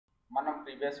మనం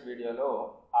ప్రీవియస్ వీడియోలో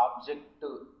ఆబ్జెక్ట్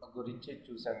గురించి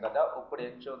చూసాం కదా. ఇప్పుడు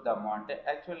ఏం చూద్దాము అంటే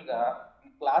యాక్చువల్గా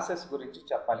క్లాసెస్ గురించి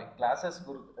చెప్పాలి. క్లాసెస్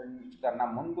గురించి కన్నా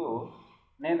ముందు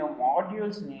నేను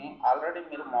మాడ్యూల్స్ని ఆల్రెడీ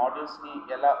మీరు మాడ్యూల్స్ని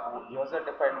ఎలా యూజర్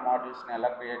డిఫైన్డ్ మాడ్యూల్స్ని ఎలా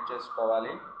క్రియేట్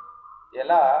చేసుకోవాలి,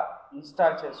 ఎలా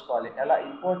ఇన్స్టాల్ చేసుకోవాలి, ఎలా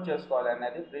ఇంపోర్ట్ చేసుకోవాలి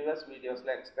అనేది ప్రీవియస్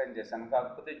వీడియోస్లో ఎక్స్ప్లెయిన్ చేశాను.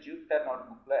 కాకపోతే జూపిటర్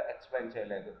నోట్బుక్లో ఎక్స్ప్లెయిన్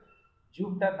చేయలేదు.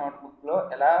 జూపిటర్ నోట్బుక్లో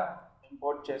ఎలా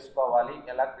ఇంపోర్ట్ చేసుకోవాలి,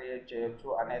 ఎలా క్రియేట్ చేయొచ్చు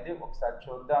అనేది ఒకసారి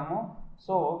చూద్దాము.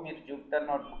 సో మీరు జూపిటర్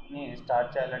నోట్బుక్ని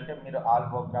స్టార్ట్ చేయాలంటే మీరు ఆల్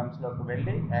ప్రోగ్రామ్స్లోకి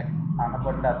వెళ్ళి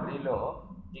అనకొండ 3లో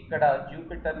ఇక్కడ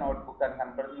జూపిటర్ నోట్బుక్ అని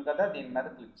కనపడుతుంది కదా, దీని మీద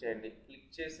క్లిక్ చేయండి.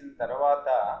 క్లిక్ చేసిన తర్వాత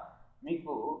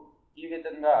మీకు ఈ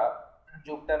విధంగా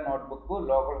జూపిటర్ నోట్బుక్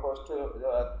లోకల్ హోస్ట్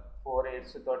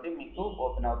 4 తోటి మీకు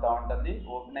ఓపెన్ అవుతూ ఉంటుంది.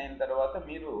 ఓపెన్ అయిన తర్వాత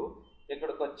మీరు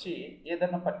ఇక్కడికి వచ్చి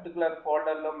ఏదైనా పర్టికులర్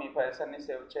ఫోల్డర్లో మీ ఫైల్స్ అన్ని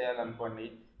సేవ్ చేయాలనుకోండి,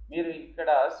 మీరు ఇక్కడ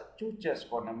చూస్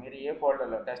చేసుకోండి. మీరు ఏ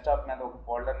ఫోల్డర్లో డెస్క్టాప్ మీద ఒక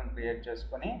ఫోల్డర్ని క్రియేట్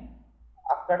చేసుకొని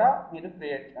అక్కడ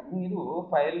మీరు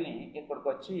ఫైల్ని ఇక్కడికి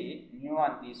వచ్చి న్యూ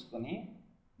అని తీసుకుని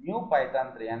న్యూ పైథాన్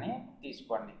 3 అని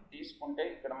తీసుకోండి. తీసుకుంటే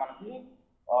ఇక్కడ మనకి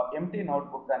ఎంటీ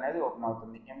నోట్బుక్ అనేది ఓపెన్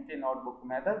అవుతుంది. ఎంటీ నోట్బుక్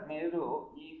మీద మీరు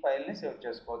ఈ ఫైల్ని సేవ్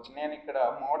చేసుకోవచ్చు. నేను ఇక్కడ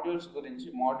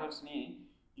మాడ్యూల్స్ని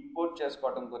ఇంపోర్ట్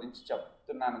చేసుకోవడం గురించి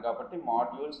చెప్తున్నాను కాబట్టి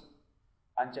మాడ్యూల్స్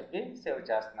అని చెప్పి సేవ్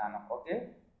చేస్తున్నాను. Okay,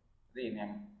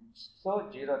 rename. So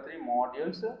 03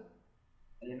 modules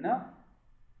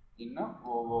in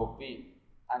ఓఓపి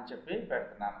అని చెప్పి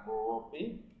పెడుతున్నాను. ఓఓపి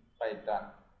పైథాన్,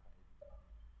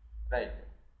 రైట్.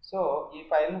 సో ఈ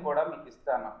ఫైల్ని కూడా మీకు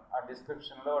ఇస్తాను. ఆ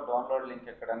డిస్క్రిప్షన్లో డౌన్లోడ్ లింక్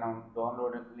ఎక్కడైనా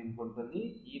డౌన్లోడ్ లింక్ ఉంటుంది.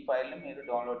 ఈ ఫైల్ని మీరు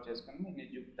డౌన్లోడ్ చేసుకుని మీ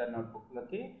జూపిటర్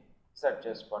నోట్బుక్లోకి సెర్చ్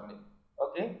చేసుకోండి.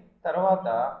 ఓకే, తర్వాత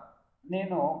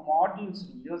నేను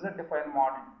మాడ్యూల్స్ని యూజర్ డిఫైన్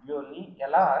మాడ్యూల్ని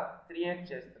ఎలా క్రియేట్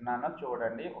చేస్తున్నానో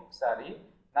చూడండి ఒకసారి.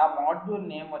 నా మాడ్యూల్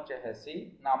నేమ్ వచ్చేసి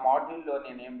నా మాడ్యూల్లో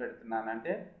నేను ఏం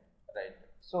పెడుతున్నానంటే రైట్.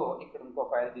 సో ఇక్కడ ఇంకో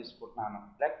ఫైల్ తీసుకుంటున్నాను,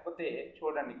 లేకపోతే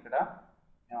చూడండి ఇక్కడ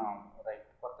రైట్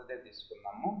కొత్తదే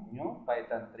తీసుకున్నాము. New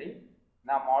Python 3.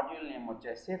 నా మాడ్యూల్ నేమ్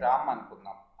వచ్చేసి రామ్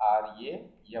అనుకుందాం,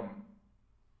 RAM.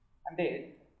 అంటే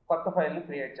కొత్త ఫైల్ని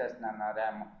క్రియేట్ చేస్తున్నాను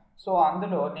ర్యామ్. సో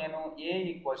అందులో నేను A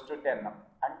 = 10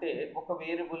 అంటే ఒక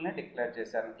వేరియబుల్ని డిక్లేర్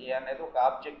చేశాను. ఏ అనేది ఒక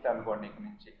ఆబ్జెక్ట్ అనుకోండి. ఇక్కడ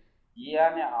నుంచి ఏ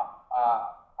అనే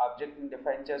ఆబ్జెక్ట్ని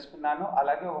డిఫైన్ చేసుకున్నాను.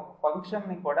 అలాగే ఒక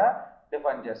ఫంక్షన్ని కూడా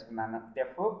డిఫైన్ చేసుకున్నాను.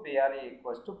 FPRE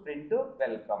print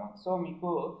welcome. సో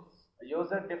మీకు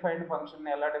యూజర్ డిఫైన్డ్ ఫంక్షన్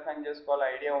ఎలా డిఫైన్ చేసుకోవాలో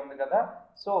ఐడియా ఉంది కదా.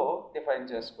 సో డిఫైన్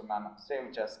చేసుకున్నాను, సేవ్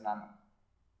చేస్తున్నాను.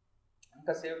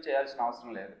 ఇంకా సేవ్ చేయాల్సిన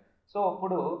అవసరం లేదు. సో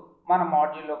ఇప్పుడు మన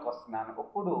మాడ్యూల్లోకి వస్తున్నాను.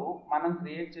 ఇప్పుడు మనం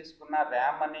క్రియేట్ చేసుకున్న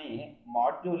ర్యామ్ అనే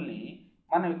మాడ్యూల్ని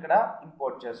మనం ఇక్కడ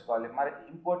ఇంపోర్ట్ చేసుకోవాలి. మరి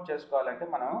ఇంపోర్ట్ చేసుకోవాలంటే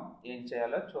మనం ఏం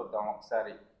చేయాలో చూద్దాం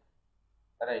ఒకసారి.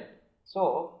 Right. So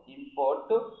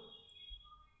import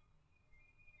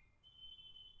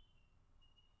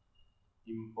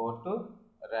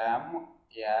RAM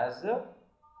as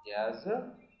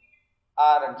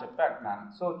are అని చెప్పి అంటున్నాను.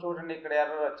 సో చూడండి ఇక్కడ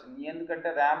ఎర్రర్ వచ్చింది. ఎందుకంటే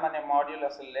ర్యామ్ అనే మాడ్యూల్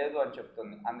అసలు లేదు అని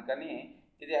చెప్తుంది. అందుకని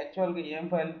ఇది యాక్చువల్గా ఏం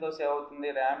ఫైల్తో సేవ్ అవుతుంది,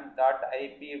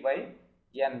 ram.ipynb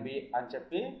అని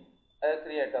చెప్పి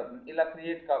క్రియేట్ అవుతుంది. ఇలా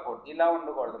క్రియేట్ కాకూడదు, ఇలా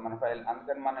ఉండకూడదు మన ఫైల్.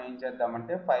 అందుకని మనం ఏం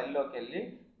చేద్దామంటే ఫైల్లోకి వెళ్ళి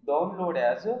డౌన్లోడ్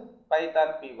యాజ్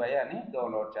పైథాన్ py అని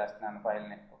డౌన్లోడ్ చేస్తున్నాను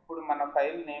ఫైల్ని. ఇప్పుడు మన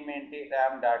ఫైల్ నేమ్ ఏంటి,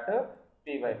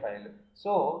 ram.py ఫైల్.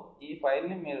 సో ఈ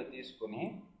ఫైల్ని మీరు తీసుకుని,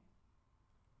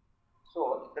 సో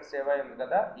ఇక్కడ సేవ్ అయింది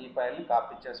కదా, ఈ ఫైల్ని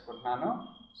కాపీ చేసుకుంటున్నాను.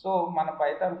 సో మన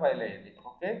పైథాన్ ఫైల్ ఇది.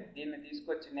 ఓకే, దీన్ని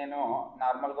తీసుకొచ్చి నేను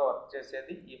నార్మల్గా వర్క్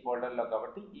చేసేది ఈ ఫోల్డర్లో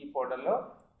కాబట్టి ఈ ఫోల్డర్లో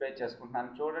పే చేసుకుంటున్నాను.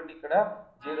 చూడండి ఇక్కడ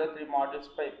 03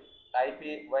 మాడ్యూల్స్ పై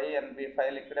IPYNB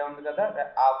ఫైల్ ఇక్కడే ఉంది కదా.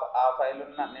 ఆ ఫైల్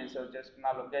ఉన్న నేను సేవ్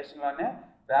చేసుకున్న లొకేషన్లోనే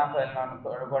ర్యామ్ ఫైల్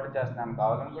కూడా చేస్తున్నాను.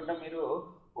 కావాలనుకుంటే మీరు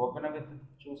ఓపెన్ విత్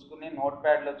చూసుకుని నోట్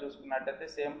ప్యాడ్లో చూసుకున్నట్టయితే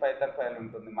సేమ్ పైథాన్ ఫైల్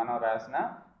ఉంటుంది, మనం రాసిన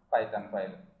పైథాన్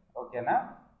ఫైల్. ఓకేనా,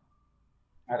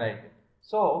 రైట్.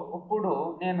 సో ఇప్పుడు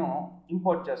నేను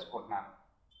ఇంపోర్ట్ చేసుకుంటున్నాను.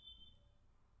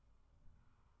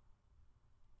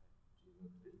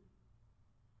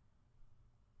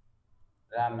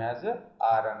 ర్యామ్ యాజ్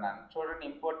ఆర్ అన్నాను. చూడండి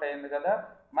ఇంపోర్ట్ అయింది కదా.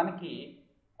 మనకి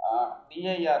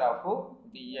DIR ఆఫ్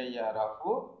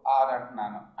ఆర్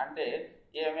అంటున్నాను. అంటే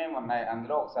ఏమేమి ఉన్నాయి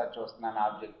అందులో ఒకసారి చూస్తున్నాను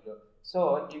ఆబ్జెక్టులు. సో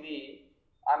ఇవి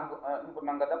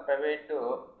అనుకున్నాం కదా, ప్రైవేట్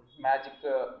మ్యాజిక్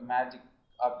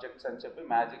ఆబ్జెక్ట్స్ అని చెప్పి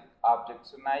మ్యాజిక్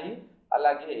ఆబ్జెక్ట్స్ ఉన్నాయి.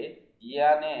 అలాగే ఏ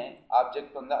అనే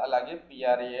ఆబ్జెక్ట్ ఉంది, అలాగే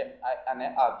PRA అనే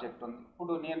ఆబ్జెక్ట్ ఉంది.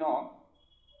 ఇప్పుడు నేను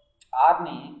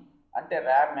ఆర్ని అంటే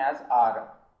ర్యామ్ యాజ్ ఆర్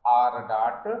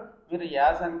డాట్, మీరు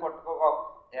యాజ్ అని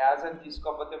యాజ్ అని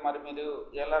తీసుకోకపోతే మరి మీరు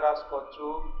ఎలా రాసుకోవచ్చు,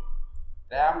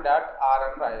 ram.r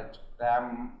అని రాయొచ్చు.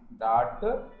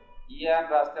 ram.r ఏ అని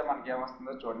రాస్తే మనకి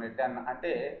ఏమొస్తుందో చూడండి 10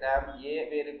 అంటే ర్యామ్ ఏ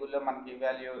వేరియబుల్లో మనకి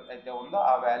వాల్యూ అయితే ఉందో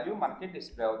ఆ వాల్యూ మనకి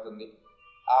డిస్ప్లే అవుతుంది.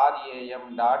 RAM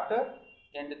డాట్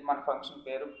ఏంటిది మన ఫంక్షన్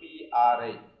పేరు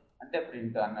PRI అంటే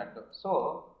ప్రింట్ అన్నట్టు. సో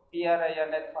PRI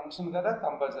అనేది ఫంక్షన్ కదా,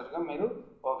 కంపల్సరీగా మీరు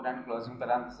ఓపెన్ అండ్ క్లోజింగ్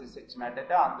పెరాంథసిస్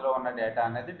ఇచ్చినట్టయితే అందులో ఉన్న డేటా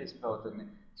అనేది డిస్ప్లే అవుతుంది.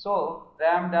 సో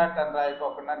ర్యామ్ డాట్ అని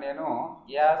రాయకోకుండా నేను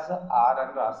యాజ్ ఆర్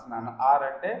అని రాస్తున్నాను. ఆర్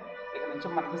అంటే ఇక్కడ నుంచి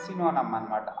మనకి సినోనమ్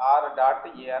అనమాట. ఆర్ డాట్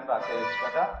ఏ అని రాసేయచ్చు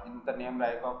కదా, ఇంత name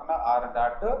రాయకోకుండా are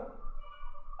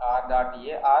dot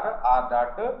A are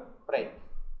dot ప్రై.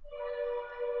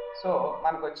 సో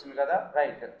మనకు వచ్చింది కదా,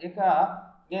 రైట్. ఇక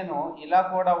నేను ఇలా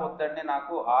కూడా వద్దండి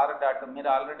నాకు ఆర్ డాట్, మీరు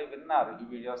ఆల్రెడీ విన్నారు ఈ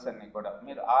వీడియోస్ అన్నీ కూడా,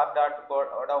 మీరు ఆర్ డాట్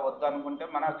కూడా వద్దు అనుకుంటే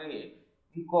మనకి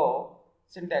ఇంకో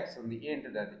సింటాక్స్ ఉంది.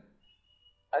 ఏంటిది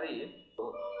అది